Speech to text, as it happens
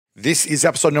This is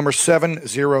episode number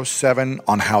 707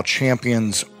 on how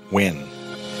champions win.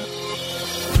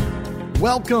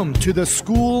 Welcome to the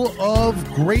School of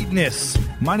Greatness.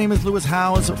 My name is Lewis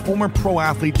Howes, former pro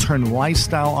athlete turned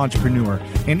lifestyle entrepreneur.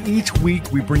 And each week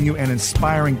we bring you an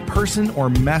inspiring person or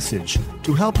message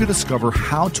to help you discover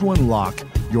how to unlock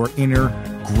your inner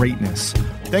greatness.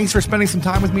 Thanks for spending some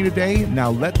time with me today.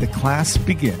 Now let the class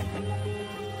begin.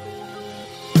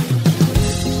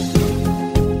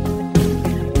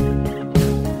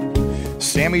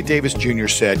 Sammy Davis Jr.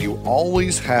 said, "You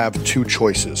always have two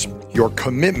choices, your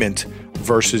commitment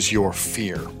versus your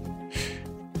fear."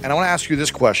 And I want to ask you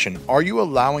this question. Are you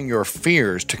allowing your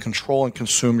fears to control and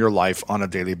consume your life on a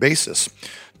daily basis?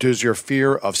 Does your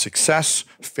fear of success,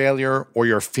 failure, or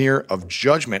your fear of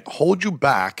judgment hold you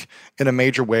back in a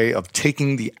major way of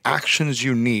taking the actions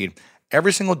you need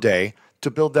every single day to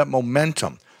build that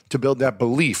momentum, to build that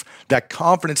belief, that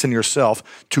confidence in yourself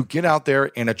to get out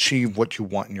there and achieve what you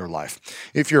want in your life?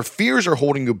 If your fears are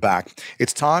holding you back,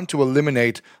 it's time to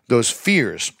eliminate those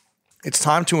fears. It's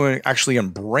time to actually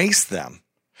embrace them,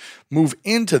 move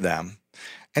into them,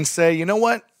 and say, you know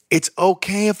what? It's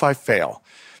okay if I fail,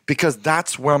 because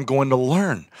that's where I'm going to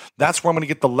learn. That's where I'm going to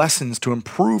get the lessons to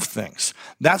improve things.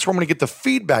 That's where I'm going to get the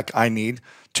feedback I need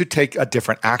to take a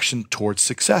different action towards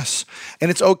success.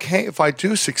 And it's okay if I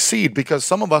do succeed, because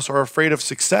some of us are afraid of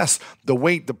success, the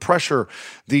weight, the pressure,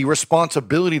 the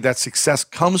responsibility that success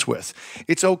comes with.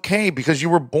 It's okay because you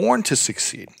were born to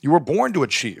succeed. You were born to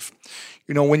achieve.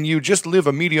 You know, when you just live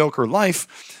a mediocre life,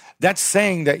 that's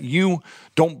saying that you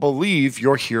don't believe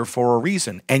you're here for a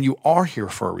reason, and you are here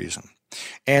for a reason.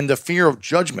 And the fear of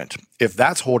judgment, if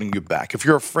that's holding you back, if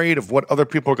you're afraid of what other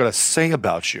people are going to say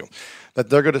about you, that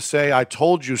they're going to say, I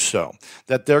told you so,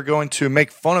 that they're going to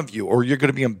make fun of you, or you're going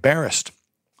to be embarrassed,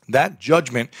 that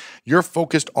judgment, you're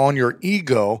focused on your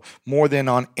ego more than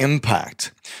on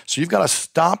impact. So you've got to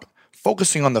stop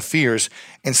focusing on the fears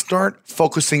and start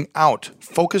focusing out.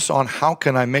 Focus on how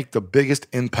can I make the biggest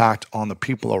impact on the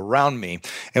people around me.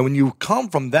 And when you come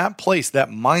from that place, that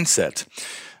mindset,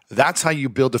 that's how you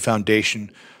build the foundation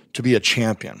to be a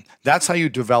champion. That's how you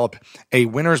develop a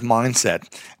winner's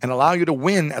mindset and allow you to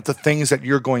win at the things that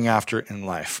you're going after in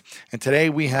life. And today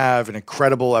we have an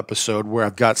incredible episode where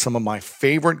I've got some of my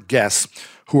favorite guests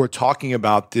who are talking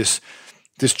about this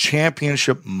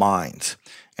championship mind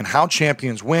and how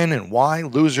champions win and why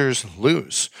losers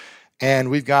lose. And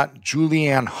we've got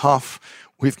Julianne Hough.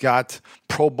 We've got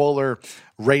Pro Bowler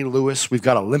Ray Lewis. We've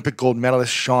got Olympic gold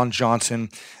medalist Shawn Johnson.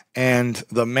 And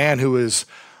the man who is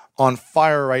on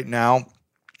fire right now,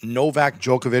 Novak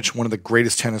Djokovic, one of the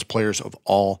greatest tennis players of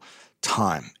all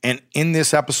time. And in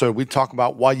this episode, we talk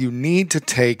about why you need to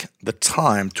take the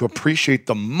time to appreciate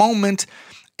the moment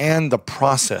and the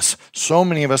process. So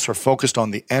many of us are focused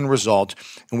on the end result,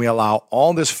 and we allow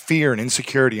all this fear and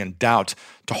insecurity and doubt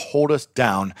to hold us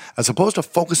down, as opposed to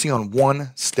focusing on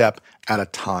one step at a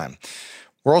time.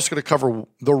 We're also going to cover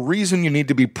the reason you need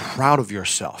to be proud of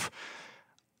yourself.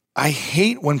 I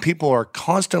hate when people are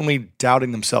constantly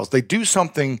doubting themselves. They do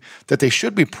something that they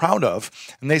should be proud of,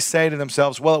 and they say to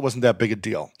themselves, well, it wasn't that big a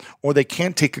deal. Or they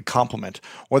can't take a compliment,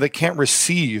 or they can't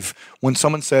receive when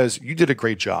someone says, you did a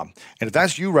great job. And if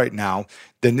that's you right now,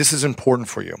 then this is important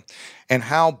for you. And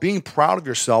how being proud of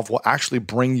yourself will actually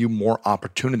bring you more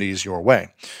opportunities your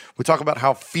way. We talk about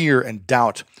how fear and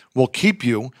doubt will keep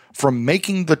you from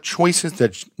making the choices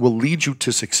that will lead you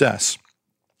to success.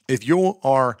 If you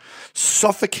are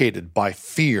suffocated by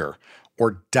fear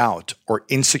or doubt or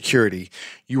insecurity,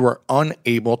 you are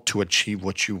unable to achieve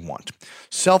what you want.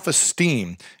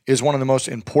 Self-esteem is one of the most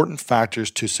important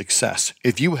factors to success.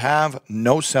 If you have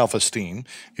no self-esteem,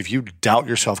 if you doubt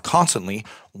yourself constantly,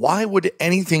 why would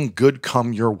anything good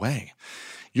come your way?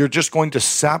 You're just going to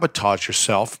sabotage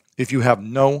yourself if you have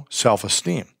no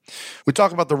self-esteem. We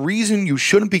talk about the reason you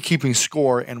shouldn't be keeping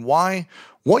score and why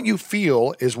what you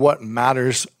feel is what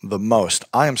matters the most.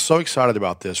 I am so excited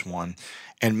about this one.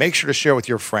 And make sure to share with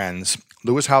your friends,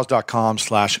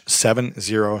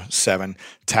 lewishowes.com/707.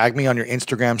 Tag me on your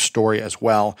Instagram story as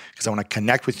well, because I want to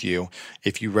connect with you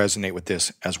if you resonate with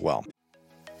this as well.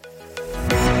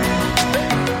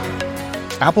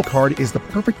 Apple Card is the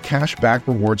perfect cash back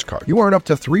rewards card. You earn up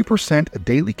to 3%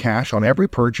 daily cash on every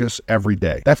purchase every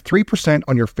day. That's 3%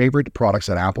 on your favorite products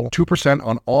at Apple, 2%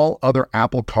 on all other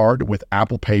Apple Card with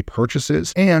Apple Pay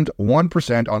purchases, and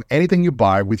 1% on anything you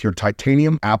buy with your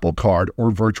titanium Apple Card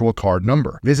or virtual card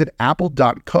number. Visit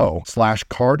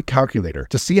apple.co/card calculator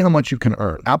to see how much you can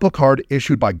earn. Apple Card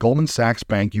issued by Goldman Sachs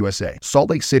Bank USA,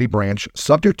 Salt Lake City branch,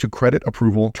 subject to credit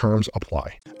approval, terms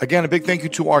apply. Again, a big thank you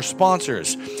to our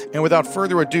sponsors. And without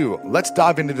further ado, let's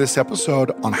dive into this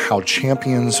episode on how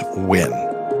champions win.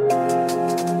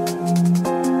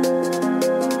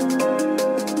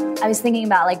 I was thinking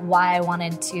about like why I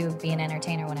wanted to be an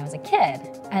entertainer when I was a kid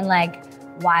and like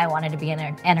why I wanted to be an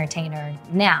entertainer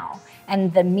now.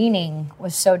 And the meaning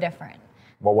was so different.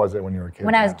 What was it when you were a kid?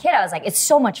 When I was a kid, I was like, it's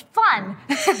so much fun.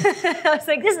 I was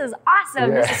like, this is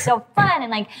awesome. Yeah. This is so fun.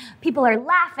 And like, people are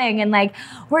laughing and like,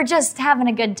 we're just having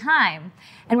a good time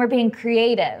and we're being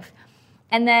creative.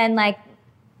 And then like,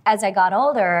 as I got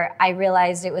older, I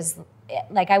realized it was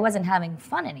like, I wasn't having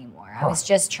fun anymore. I was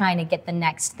just trying to get the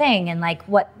next thing and like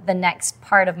what the next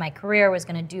part of my career was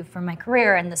going to do for my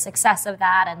career and the success of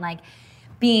that and like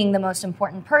being the most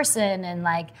important person and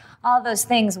like all those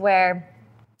things where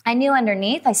I knew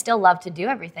underneath I still loved to do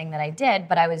everything that I did,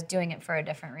 but I was doing it for a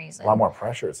different reason. A lot more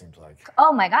pressure, it seems like.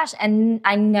 Oh my gosh. And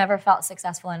I never felt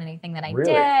successful in anything that I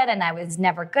did, and I was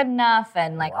never good enough,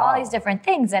 and like all these different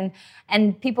things.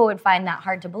 And people would find that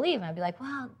hard to believe. And I'd be like,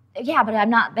 well, yeah, but I'm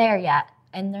not there yet.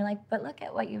 And they're like, but look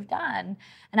at what you've done.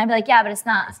 And I'd be like, yeah, but it's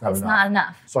not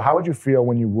enough. So how would you feel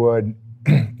when you would,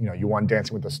 you won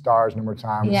Dancing with the Stars a number of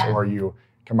times, or you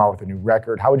come out with a new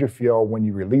record? How would you feel when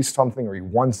you released something or you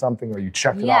won something or you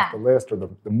checked it off the list or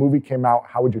the movie came out?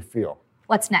 How would you feel?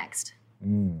 What's next?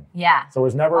 Yeah. So it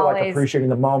was never always, like appreciating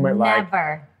the moment, never.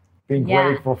 Like being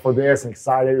grateful for this and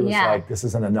excited. It was like, this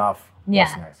isn't enough. Yeah.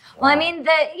 What's next? Wow. Well, I mean,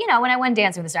 when I won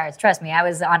Dancing with the Stars, trust me, I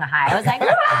was on a high. I was like,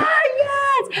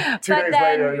 yes! 2 days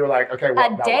later, you were like, okay,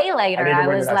 well, a day later, I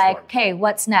was like, okay,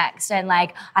 what's next? And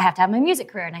like, I have to have my music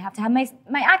career, and I have to have my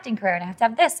acting career, and I have to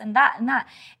have this and that and that.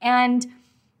 And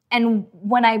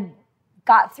when I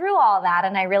got through all that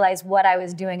and I realized what I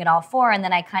was doing it all for, and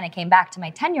then I kind of came back to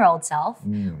my 10-year-old self,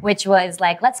 which was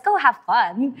like, let's go have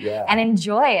fun and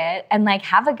enjoy it and like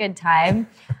have a good time.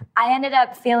 I ended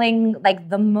up feeling like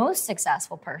the most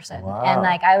successful person. Wow. And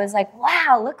like, I was like,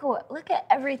 wow, look at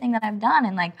everything that I've done.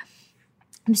 And like,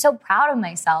 I'm so proud of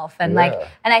myself. And like,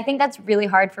 and I think that's really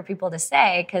hard for people to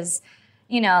say because,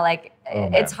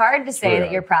 it's hard to say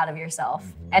that you're proud of yourself.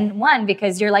 And one,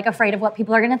 because you're like afraid of what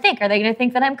people are going to think. Are they going to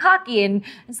think that I'm cocky? And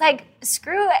it's like,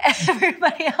 screw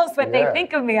everybody else what they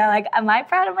think of me. I'm like, am I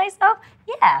proud of myself?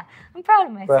 Yeah, I'm proud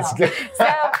of myself. That's good. So,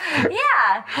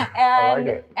 yeah. I like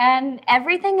it. And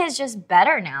everything is just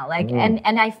better now. Like, and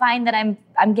I find that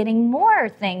I'm getting more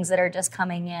things that are just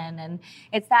coming in. And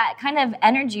it's that kind of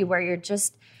energy where you're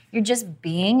just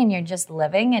being and you're just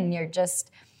living and you're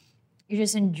just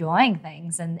enjoying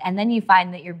things, and then you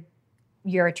find that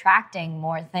you're attracting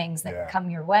more things that come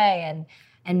your way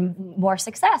and more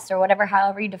success or whatever,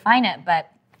 however you define it.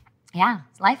 But yeah,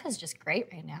 life is just great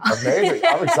right now. Amazing.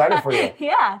 I'm excited for you.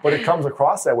 Yeah. But it comes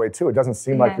across that way too. It doesn't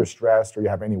seem like you're stressed or you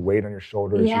have any weight on your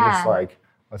shoulders. Yeah. You're just like,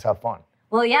 let's have fun.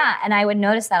 Well, yeah, and I would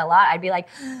notice that a lot. I'd be like,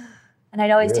 and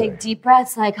I'd always take deep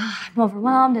breaths, like, I'm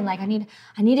overwhelmed, and like I need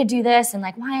to do this, and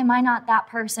like, why am I not that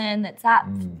person? That's that,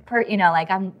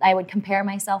 I would compare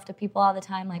myself to people all the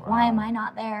time, like, why am I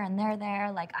not there and they're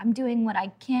there? Like, I'm doing what I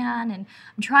can, and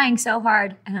I'm trying so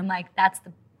hard, and I'm like, that's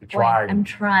the point. I'm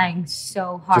trying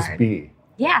so hard. Just be.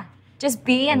 Yeah. Just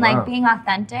be, and like being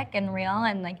authentic and real,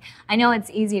 and like I know it's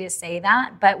easy to say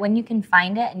that, but when you can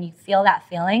find it and you feel that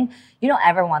feeling, you don't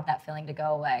ever want that feeling to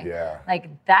go away. Yeah. Like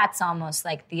that's almost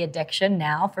like the addiction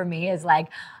now for me is like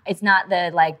it's not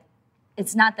that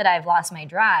I've lost my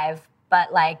drive,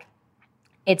 but like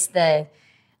it's the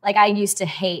like I used to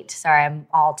hate. Sorry, I'm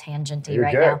all tangenty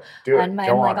right now. I'm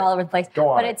like all over the place.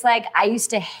 But it's like I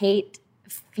used to hate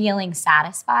feeling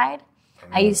satisfied.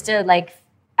 I used to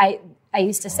I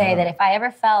used to say that if I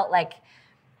ever felt like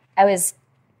I was,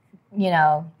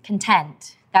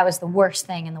 content, that was the worst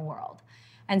thing in the world.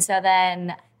 And so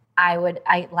then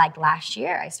like last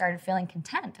year, I started feeling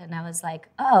content. And I was like,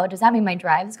 oh, does that mean my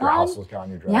drive's gone? Your hustle's gone,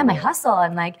 your drive. Yeah, my hustle.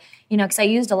 And like, because I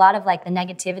used a lot of like the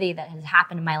negativity that has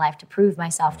happened in my life to prove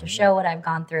myself, to show what I've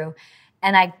gone through.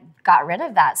 And I got rid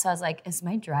of that. So I was like, is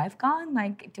my drive gone?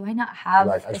 Like, do I not have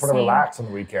I just want to relax on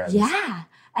the weekends. Yeah.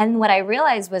 And what I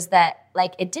realized was that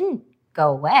like it didn't go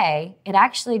away. It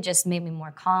actually just made me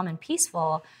more calm and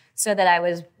peaceful so that I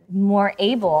was more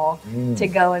able to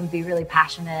go and be really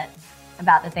passionate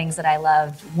about the things that I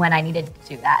loved when I needed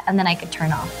to do that. And then I could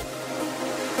turn off.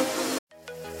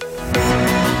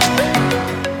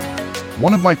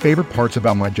 One of my favorite parts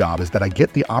about my job is that I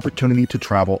get the opportunity to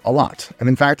travel a lot. And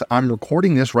in fact, I'm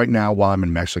recording this right now while I'm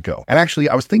in Mexico. And actually,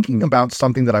 I was thinking about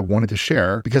something that I wanted to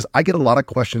share because I get a lot of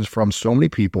questions from so many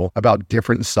people about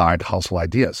different side hustle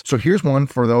ideas. So here's one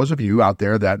for those of you out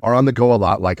there that are on the go a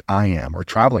lot like I am or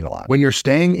traveling a lot. When you're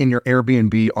staying in your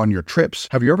Airbnb on your trips,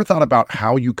 have you ever thought about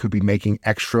how you could be making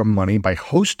extra money by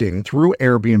hosting through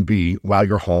Airbnb while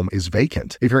your home is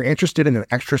vacant? If you're interested in an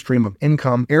extra stream of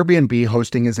income, Airbnb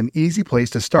hosting is an easy place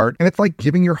to start, and it's like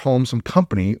giving your home some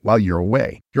company while you're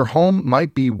away. Your home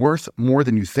might be worth more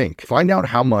than you think. Find out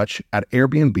how much at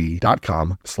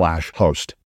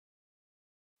airbnb.com/host.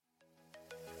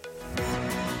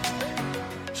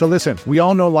 So listen, we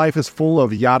all know life is full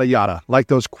of yada yada, like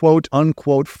those quote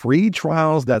unquote free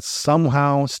trials that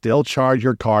somehow still charge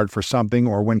your card for something,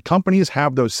 or when companies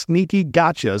have those sneaky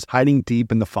gotchas hiding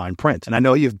deep in the fine print. And I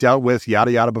know you've dealt with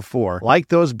yada yada before, like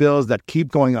those bills that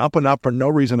keep going up and up for no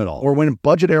reason at all, or when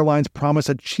budget airlines promise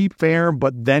a cheap fare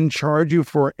but then charge you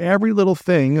for every little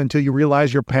thing until you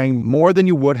realize you're paying more than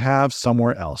you would have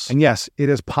somewhere else. And yes, it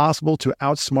is possible to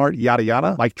outsmart yada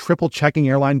yada, like triple checking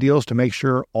airline deals to make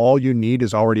sure all you need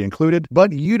is already included,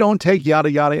 but you don't take yada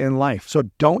yada in life, so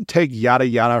don't take yada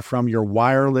yada from your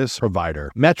wireless provider.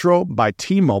 Metro by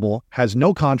T-Mobile has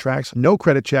no contracts, no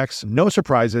credit checks, no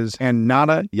surprises, and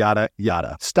nada yada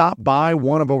yada. Stop by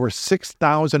one of over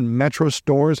 6,000 Metro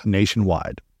stores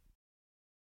nationwide.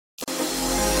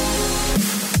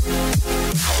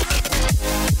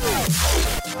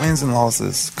 Wins and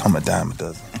losses come a dime a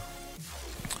dozen,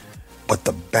 but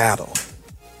the battle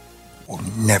will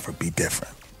never be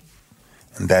different.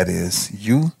 And that is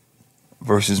you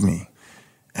versus me.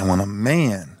 And when a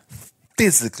man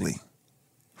physically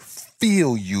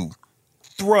feel you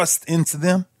thrust into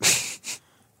them,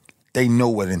 they know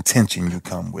what intention you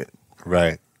come with.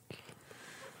 Right.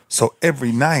 So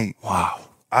every night,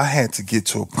 I had to get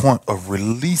to a point of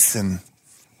releasing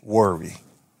worry,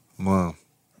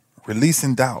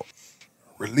 releasing doubt,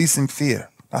 releasing fear.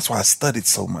 That's why I studied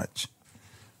so much.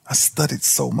 I studied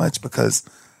so much because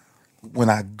when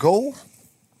I go,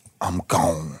 I'm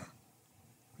gone.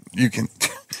 You can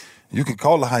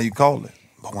call it how you call it,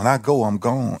 but when I go, I'm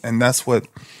gone. And that's what,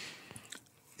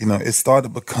 it started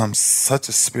to become such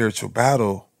a spiritual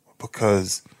battle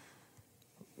because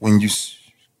when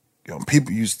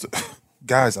people used to,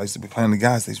 guys, I used to be playing the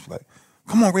guys, they used to be like,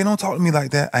 come on, Ray, don't talk to me like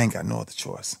that. I ain't got no other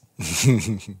choice.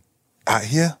 Out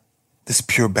here, this is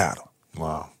pure battle.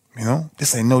 Wow.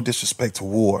 This ain't no disrespect to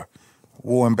war.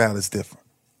 War and battle is different,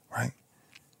 right?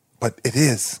 But it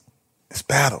is. It's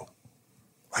battle.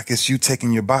 Like it's you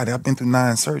taking your body. I've been through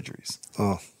 9 surgeries.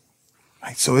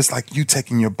 Right? So it's like you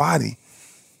taking your body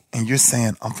and you're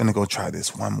saying, I'm finna go try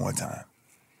this one more time.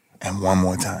 And one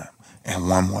more time. And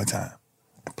one more time.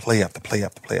 And play after play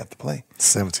after play after play.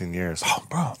 17 years. Oh,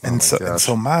 bro. And so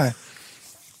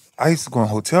I used to go in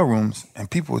hotel rooms and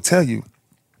people would tell you,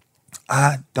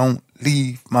 I don't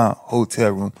leave my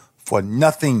hotel room for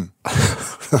nothing.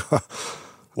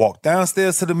 Walk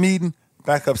downstairs to the meeting,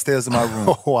 back upstairs to my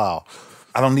room. Wow.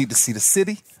 I don't need to see the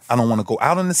city. I don't want to go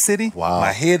out in the city. Wow.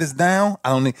 My head is down.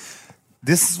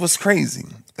 This is what's crazy.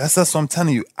 That's what I'm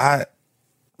telling you.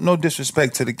 No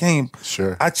disrespect to the game.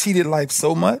 Sure. I cheated life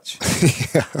so much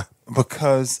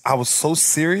because I was so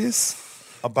serious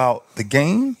about the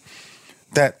game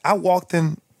that I walked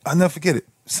in, I'll never forget it,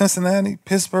 Cincinnati,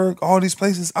 Pittsburgh, all these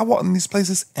places. I walked in these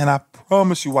places and I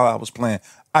promise you while I was playing,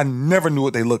 I never knew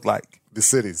what they looked like. The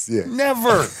cities, yeah.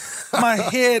 Never. My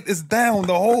head is down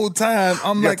the whole time.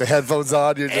 I'm you like got the headphones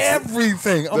on. You're just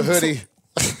everything. The hoodie.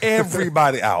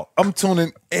 Everybody out. I'm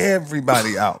tuning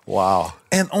everybody out. Wow.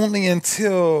 And only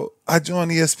until I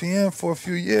joined ESPN for a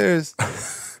few years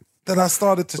that I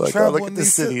started to travel. Look at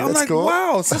this city. I'm That's like, cool.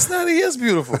 wow, Cincinnati is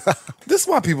beautiful. This is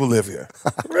why people live here,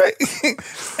 right?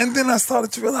 And then I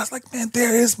started to realize, like, man,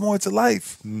 there is more to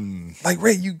life. Like,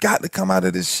 Ray, you got to come out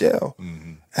of this shell.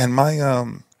 And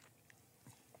my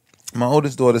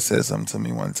oldest daughter said something to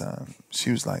me one time.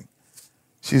 She was like,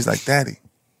 Daddy,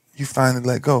 you finally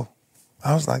let go.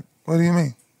 I was like, what do you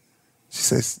mean? She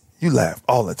says, you laugh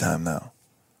all the time now.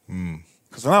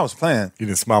 Because when I was playing, you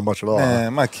didn't smile much at all.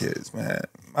 Man, my kids, man.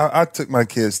 I took my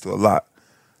kids through a lot.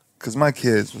 Because my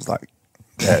kids was like,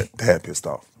 Dad pissed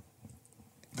off.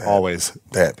 Always.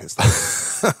 Dad pissed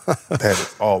off. Dad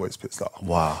is always pissed off.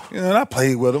 Wow. And I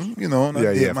played with them, and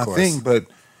I did my thing, but it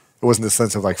wasn't the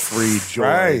sense of like free joy.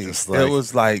 Right. Just like, it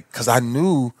was like, because I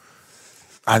knew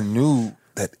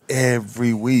that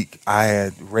every week I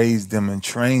had raised them and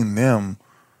trained them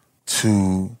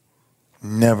to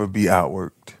never be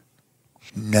outworked.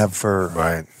 Never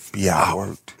be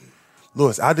outworked.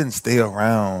 Lewis, I didn't stay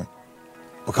around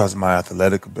because of my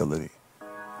athletic ability.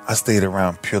 I stayed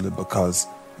around purely because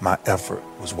my effort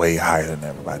was way higher than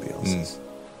everybody else's.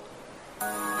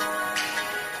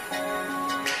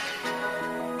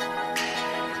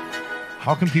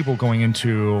 How can people going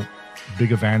into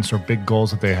big events or big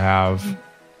goals that they have,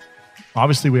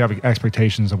 obviously we have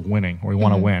expectations of winning or we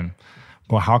want to win,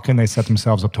 but how can they set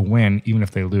themselves up to win even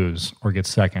if they lose or get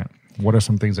second? What are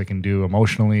some things they can do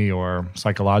emotionally or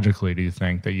psychologically, do you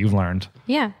think, that you've learned?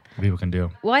 Yeah. People can do?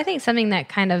 Well, I think something that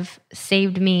kind of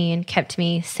saved me and kept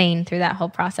me sane through that whole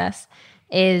process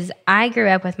is I grew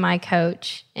up with my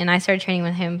coach, and I started training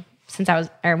with him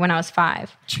when I was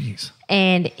 5. Jeez.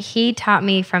 And he taught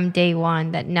me from day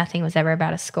one that nothing was ever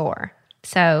about a score.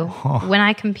 So when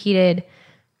I competed,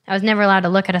 I was never allowed to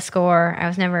look at a score. I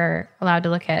was never allowed to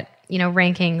look at,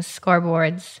 rankings,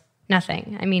 scoreboards,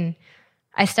 nothing. I mean,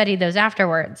 I studied those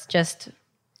afterwards, just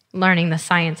learning the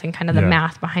science and kind of the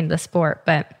math behind the sport.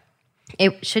 But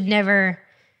it should never,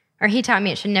 or he taught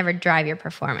me it should never drive your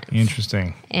performance.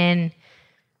 Interesting. And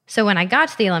so when I got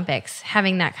to the Olympics,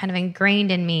 having that kind of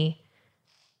ingrained in me,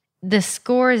 the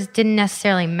scores didn't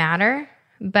necessarily matter,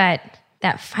 but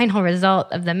that final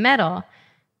result of the medal,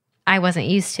 I wasn't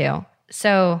used to.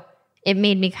 So it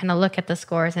made me kind of look at the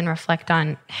scores and reflect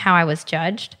on how I was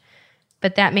judged.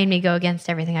 But that made me go against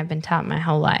everything I've been taught my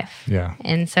whole life. Yeah.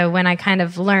 And so when I kind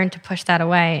of learned to push that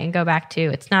away and go back to,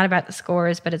 it's not about the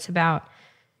scores, but it's about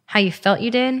how you felt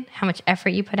you did, how much effort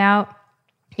you put out,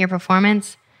 your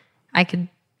performance, I could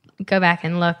go back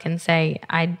and look and say,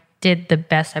 I did the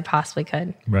best I possibly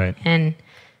could. Right. And,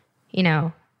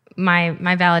 my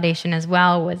validation as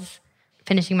well was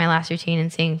finishing my last routine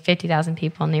and seeing 50,000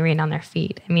 people in the arena on their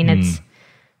feet. I mean, it's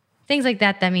things like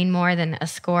that mean more than a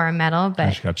score or medal. But I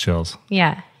just got chills.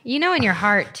 Yeah. In your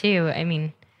heart too, I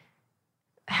mean,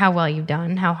 how well you've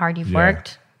done, how hard you've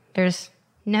worked. There's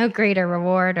no greater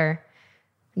reward or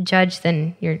judge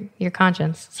than your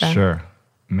conscience. So. Sure.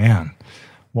 Man.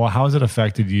 Well, how has it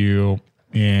affected you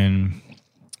in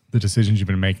the decisions you've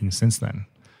been making since then?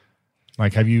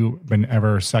 Like, have you been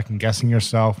ever second guessing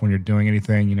yourself when you're doing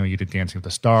anything? You did Dancing with the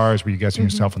Stars. Were you guessing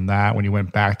yourself in that? When you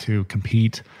went back to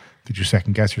compete, did you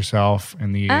second guess yourself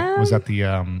in the, was that the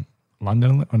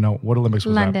London? Oh no, what Olympics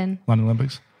was London. that? London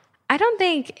Olympics? I don't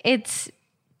think it's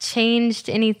changed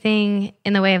anything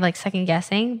in the way of like second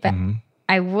guessing, but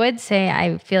I would say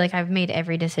I feel like I've made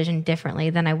every decision differently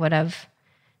than I would have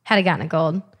had I gotten a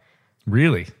gold.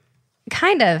 Really?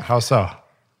 Kind of. How so?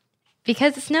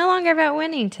 Because it's no longer about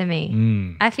winning to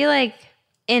me. I feel like,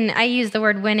 and I use the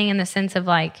word winning in the sense of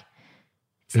like,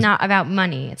 it's not about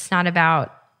money. It's not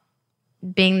about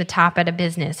being the top at a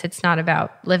business. It's not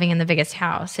about living in the biggest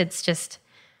house. It's just,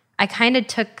 I kind of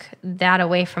took that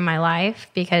away from my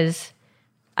life because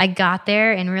I got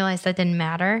there and realized that didn't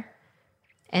matter.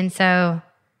 And so,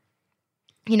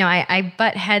 I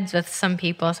butt heads with some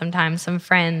people sometimes, some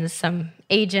friends, some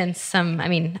agents,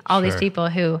 all these people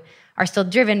who are still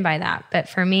driven by that. But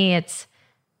for me, it's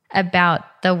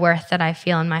about the worth that I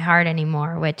feel in my heart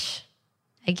anymore, which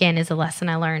again is a lesson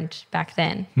I learned back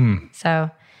then. So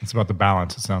it's about the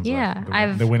balance, it sounds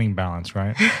like. The winning balance,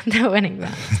 right? The winning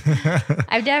balance.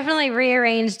 I've definitely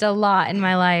rearranged a lot in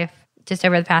my life just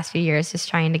over the past few years, just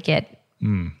trying to get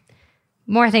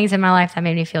more things in my life that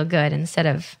made me feel good instead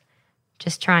of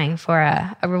just trying for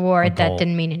a reward that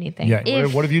didn't mean anything. Yeah.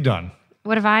 What have you done?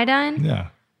 What have I done? Yeah.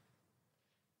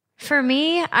 For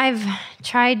me, I've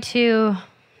tried to,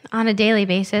 on a daily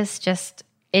basis, just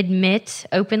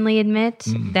openly admit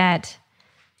that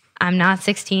I'm not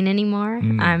 16 anymore.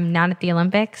 I'm not at the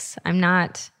Olympics. I'm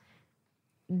not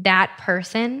that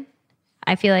person.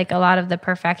 I feel like a lot of the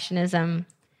perfectionism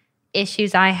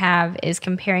issues I have is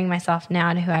comparing myself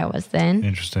now to who I was then.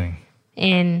 Interesting.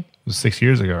 And it was 6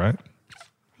 years ago, right?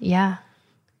 Yeah.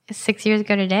 It's 6 years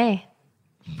ago today.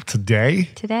 Today?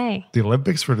 Today. The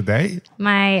Olympics for today?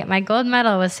 My gold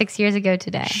medal was 6 years ago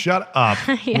today. Shut up.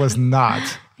 Was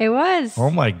not. It was.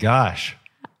 Oh my gosh.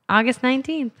 August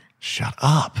 19th. Shut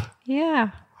up.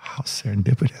 Yeah. How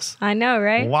serendipitous. I know,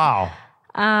 right? Wow.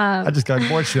 I just got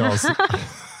more chills.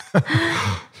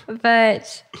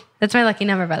 But that's my lucky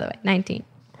number, by the way, 19.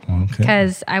 Okay.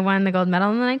 Because I won the gold medal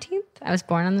on the 19th. I was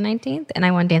born on the 19th, and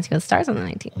I won Dancing with the Stars on the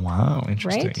 19th. Wow,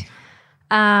 interesting.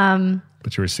 Right?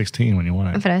 But you were 16 when you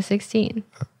won it. But I was 16.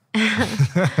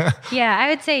 Yeah, I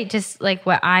would say just like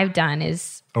what I've done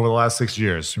is... Over the last 6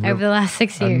 years. Over the last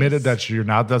 6 years. Admitted that you're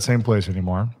not that same place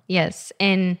anymore. Yes,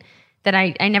 and that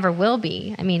I never will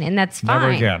be. I mean, and that's fine.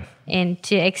 Never again. And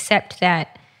to accept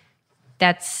that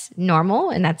that's normal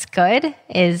and that's good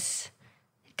is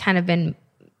kind of been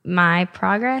my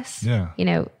progress. Yeah.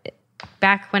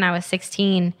 Back when I was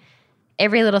 16,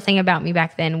 every little thing about me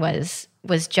back then was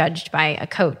judged by a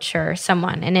coach or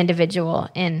someone, an individual.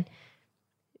 And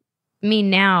me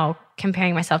now,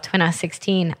 comparing myself to when I was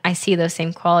 16, I see those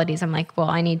same qualities. I'm like, well,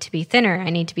 I need to be thinner.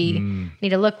 I need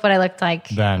to look what I looked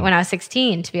like when I was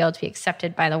 16 to be able to be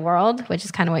accepted by the world, which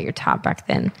is kind of what you're taught back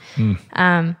then.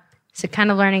 So So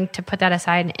kind of learning to put that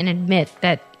aside and admit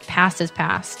that past is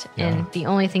past. Yeah. And the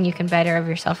only thing you can better of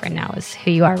yourself right now is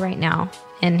who you are right now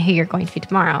and who you're going to be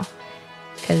tomorrow.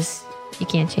 Because you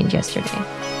can't change yesterday.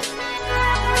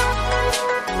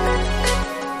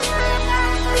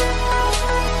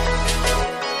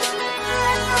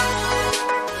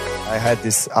 I had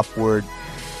this upward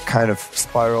kind of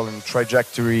spiral and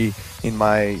trajectory in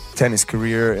my tennis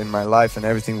career, in my life, and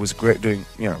everything was great.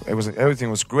 Everything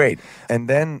was great. And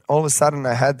then all of a sudden,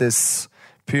 I had this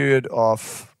period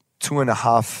of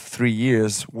 2.5, 3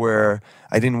 years where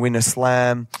I didn't win a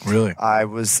slam. Really? I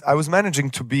was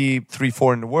managing to be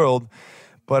 3-4 in the world,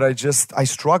 but I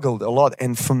struggled a lot.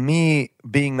 And for me,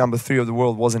 being number 3 of the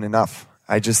world wasn't enough.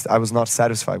 I was not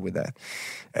satisfied with that.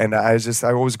 And I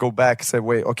always go back and say,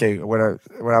 wait, okay, when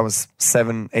I was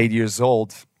 7, 8 years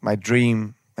old, my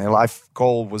dream, my life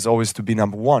goal was always to be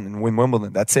number 1 and win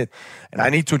Wimbledon. That's it. And I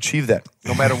need to achieve that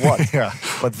no matter what. Yeah.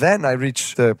 But then I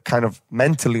reached a kind of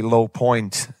mentally low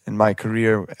point in my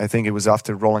career. I think it was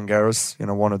after Roland Garros,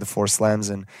 one of the 4 slams.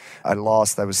 And I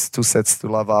lost. I was 2 sets to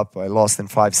love up. I lost in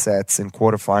 5 sets in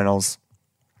quarterfinals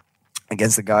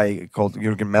against a guy called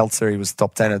Jürgen Melzer. He was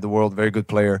top 10 of the world, very good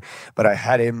player. But I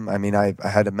had him. I mean, I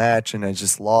had a match and I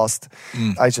just lost.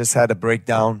 I just had a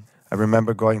breakdown. I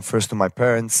remember going first to my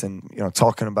parents and,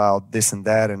 talking about this and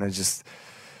that. And I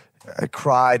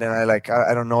cried and I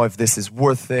don't know if this is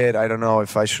worth it. I don't know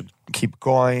if I should keep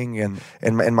going. And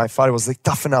my father was like,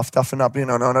 toughen up, no,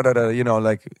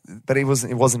 but it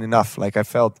wasn't enough. Like I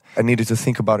felt I needed to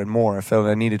think about it more. I felt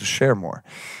I needed to share more.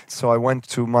 So I went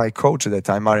to my coach at that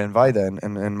time, Marian Vajda,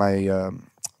 and my,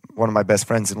 one of my best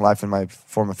friends in life and my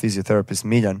former physiotherapist,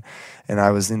 Miljan. And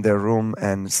I was in their room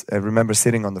and I remember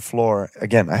sitting on the floor.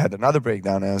 Again, I had another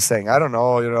breakdown and I was saying, I don't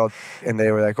know, and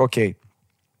they were like, okay,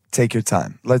 take your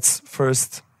time. Let's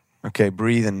first,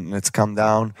 breathe and let's calm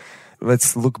down.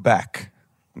 Let's look back.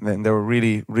 And they were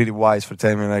really, really wise for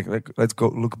telling me, like, let's go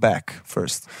look back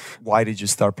first. Why did you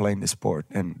start playing this sport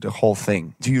and the whole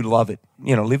thing? Do you love it?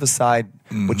 Leave aside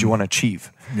what you want to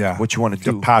achieve, what you want to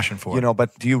do. Get passion for it.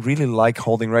 But do you really like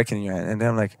holding a racket in your hand? And then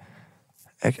I'm like,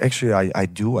 actually, I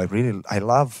do. I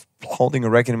love holding a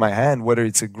racket in my hand, whether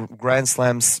it's a Grand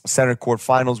Slams, center court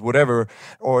finals, whatever,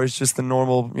 or it's just a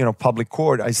normal, public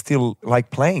court. I still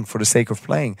like playing for the sake of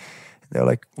playing. They're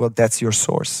like, well, that's your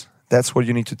source. That's what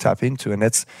you need to tap into. And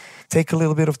that's take a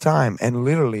little bit of time. And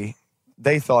literally,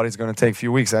 they thought it's going to take a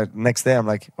few weeks. Next day, I'm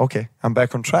like, okay, I'm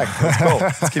back on track. Let's go.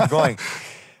 Let's keep going.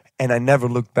 And I never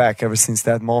looked back ever since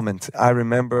that moment. I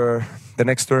remember the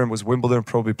next tournament was Wimbledon,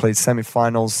 probably played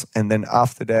semifinals. And then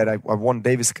after that, I won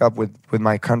Davis Cup with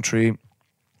my country,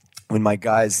 with my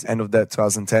guys, end of that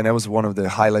 2010. That was one of the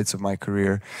highlights of my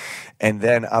career. And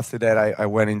then after that, I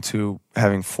went into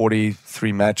having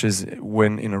 43 matches,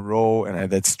 win in a row. And I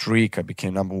had that streak. I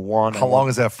became number 1. How long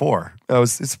is that for?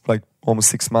 It's like almost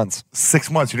 6 months. 6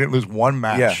 months? You didn't lose one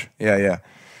match? Yeah.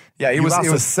 It was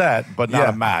a set, but not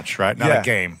a match, right? Not a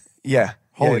game. Yeah.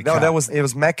 Holy cow. No, it was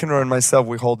McEnroe and myself.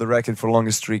 We hold the record for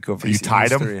longest streak of history. You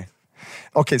tied him?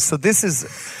 Okay, so this is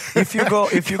if you go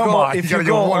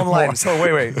online. So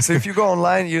wait. So if you go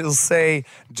online, you'll say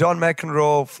John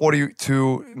McEnroe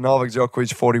 42, Novak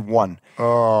Djokovic 41.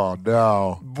 Oh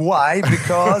no! Why?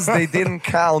 Because they didn't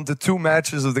count the 2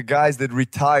 matches of the guys that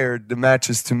retired the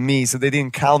matches to me, so they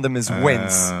didn't count them as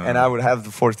wins, and I would have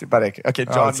the 40. But okay,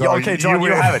 John. John,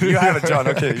 you have it. You have it, John.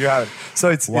 Okay, you have it. So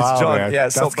it's John. Man. Yeah,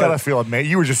 that's gotta feel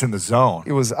amazing. You were just in the zone.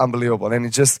 It was unbelievable, and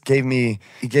it just gave me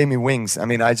wings. I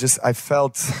mean, I felt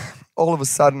all of a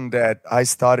sudden that I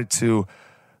started to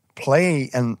play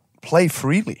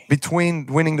freely. Between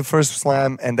winning the first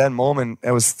slam and that moment, it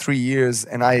was 3 years,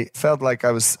 and I felt like I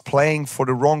was playing for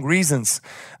the wrong reasons.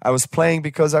 I was playing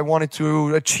because I wanted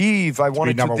to achieve, I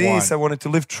wanted to do this, I wanted to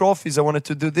lift trophies, I wanted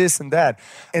to do this and that.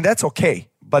 And that's okay,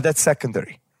 but that's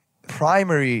secondary.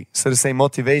 Primary, so to say,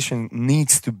 motivation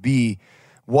needs to be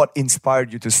what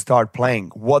inspired you to start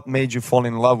playing, what made you fall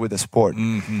in love with the sport.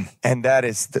 Mm-hmm. And that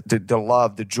is the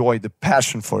love, the joy, the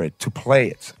passion for it, to play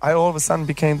it. I all of a sudden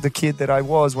became the kid that I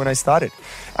was when I started.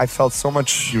 I felt so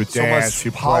much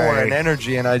power and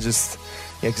energy, and I just,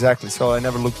 exactly. So I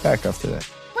never looked back after that.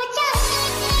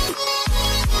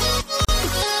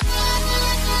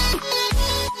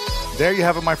 There you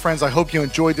have it, my friends. I hope you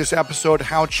enjoyed this episode,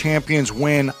 How Champions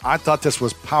Win. I thought this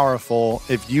was powerful.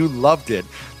 If you loved it,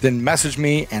 then message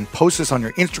me and post this on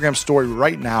your Instagram story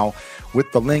right now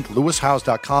with the link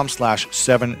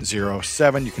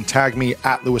lewishowes.com/707. You can tag me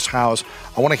at Lewis Howes.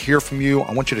 I want to hear from you.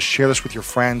 I want you to share this with your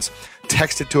friends.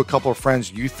 Text it to a couple of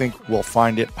friends you think will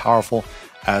find it powerful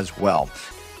as well.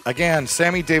 Again,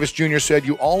 Sammy Davis Jr. said,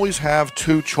 you always have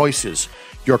 2 choices,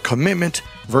 your commitment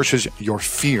versus your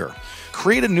fear.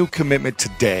 Create a new commitment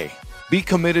today. Be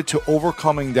committed to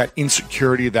overcoming that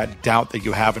insecurity, that doubt that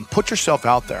you have, and put yourself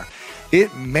out there.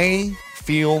 It may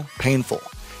feel painful.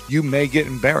 You may get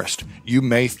embarrassed. You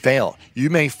may fail. You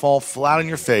may fall flat on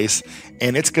your face,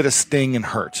 and it's going to sting and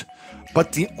hurt.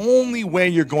 But the only way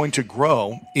you're going to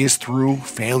grow is through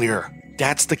failure.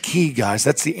 That's the key, guys.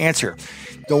 That's the answer.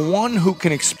 The one who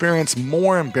can experience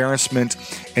more embarrassment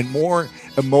and more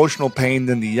emotional pain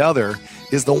than the other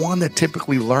is the one that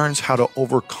typically learns how to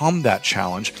overcome that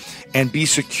challenge and be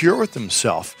secure with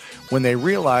themselves when they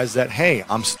realize that, hey,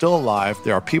 I'm still alive.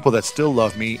 There are people that still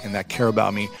love me and that care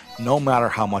about me no matter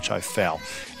how much I fail.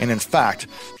 And in fact,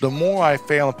 the more I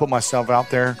fail and put myself out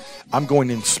there, I'm going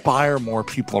to inspire more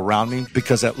people around me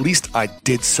because at least I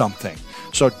did something.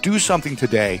 So do something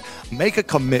today. Make a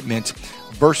commitment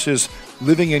versus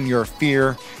living in your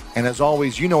fear. And as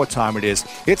always, you know what time it is.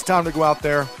 It's time to go out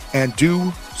there and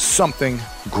do something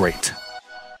great.